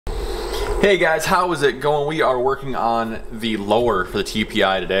Hey guys, how is it going? We are working on the lower for the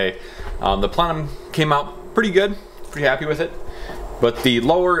TPI today. The plenum came out pretty good, pretty happy with it, but the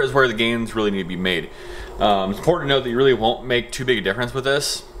lower is where the gains really need to be made. It's important to note that you really won't make too big a difference with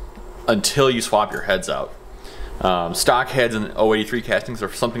this until you swap your heads out. Stock heads in 083 castings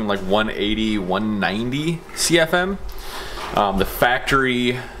are something like 180, 190 CFM. The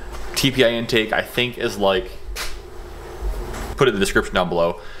factory TPI intake I think is like, put it in the description down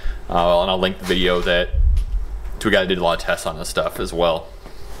below. And I'll link the video to a guy that did a lot of tests on this stuff as well.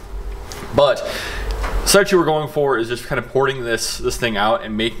 But essentially what we're going for is just kind of porting this thing out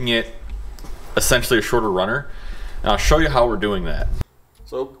and making it essentially a shorter runner. And I'll show you how we're doing that.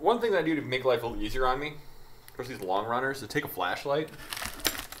 So one thing that I do to make life a little easier on me, especially these long runners, is take a flashlight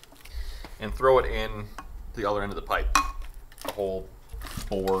and throw it in the other end of the pipe. A hole,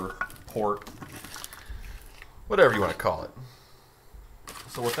 bore, port, whatever you want to call it.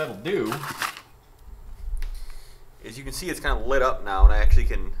 So what that'll do is you can see it's kind of lit up now, and I actually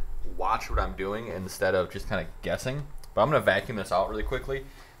can watch what I'm doing instead of just kind of guessing. But I'm going to vacuum this out really quickly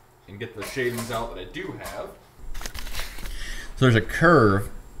and get the shavings out that I do have. So there's a curve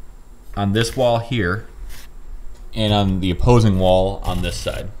on this wall here and on the opposing wall on this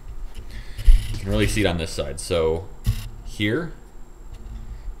side. You can really see it on this side. So here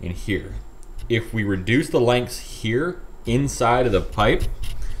and here. If we reduce the lengths here inside of the pipe,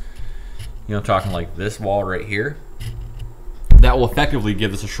 you know, talking like this wall right here, that will effectively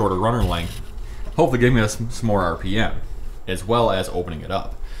give us a shorter runner length, hopefully giving us some more RPM, as well as opening it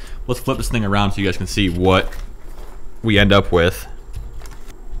up. Let's flip this thing around so you guys can see what we end up with.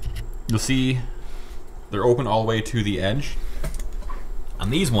 You'll see they're open all the way to the edge. On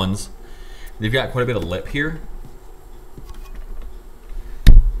these ones, they've got quite a bit of lip here.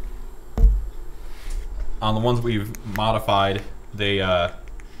 On the ones we've modified, they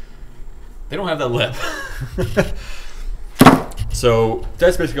don't have that lip. So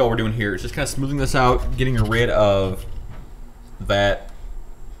that's basically all we're doing here. It's just kind of smoothing this out, getting rid of that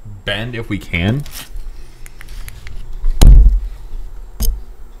bend if we can. You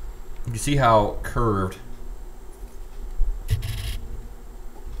can see how curved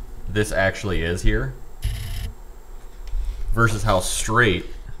this actually is here versus how straight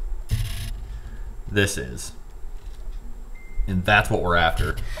this is. And that's what we're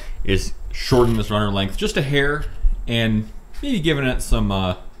after, is shorten this runner length just a hair and maybe giving it some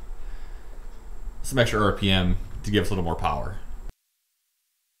extra RPM to give us a little more power.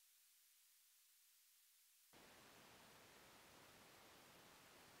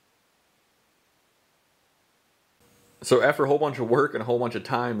 So after a whole bunch of work and a whole bunch of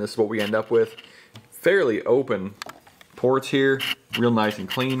time, this is what we end up with. Fairly open ports here, real nice and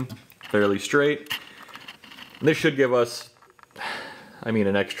clean, fairly straight. And this should give us, I mean,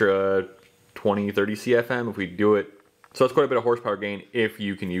 an extra 20, 30 CFM if we do it. So it's quite a bit of horsepower gain if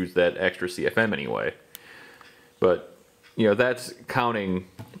you can use that extra CFM anyway. But, you know, that's counting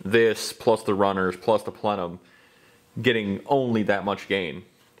this plus the runners plus the plenum, getting only that much gain.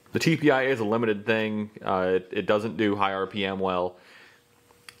 The TPI is a limited thing. It doesn't do high RPM well.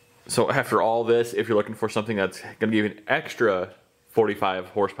 So after all this, if you're looking for something that's going to give you an extra 45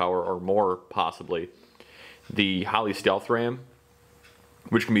 horsepower or more possibly, the Holley Stealth Ram,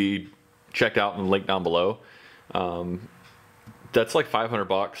 which can be checked out in the link down below, that's like 500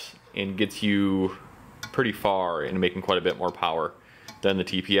 bucks and gets you pretty far into making quite a bit more power than the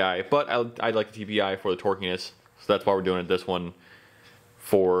TPI. But I like the TPI for the torquiness, so that's why we're doing it this one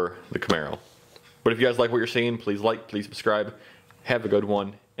for the Camaro. But if you guys like what you're seeing, please like, please subscribe, have a good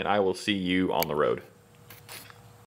one, and I will see you on the road.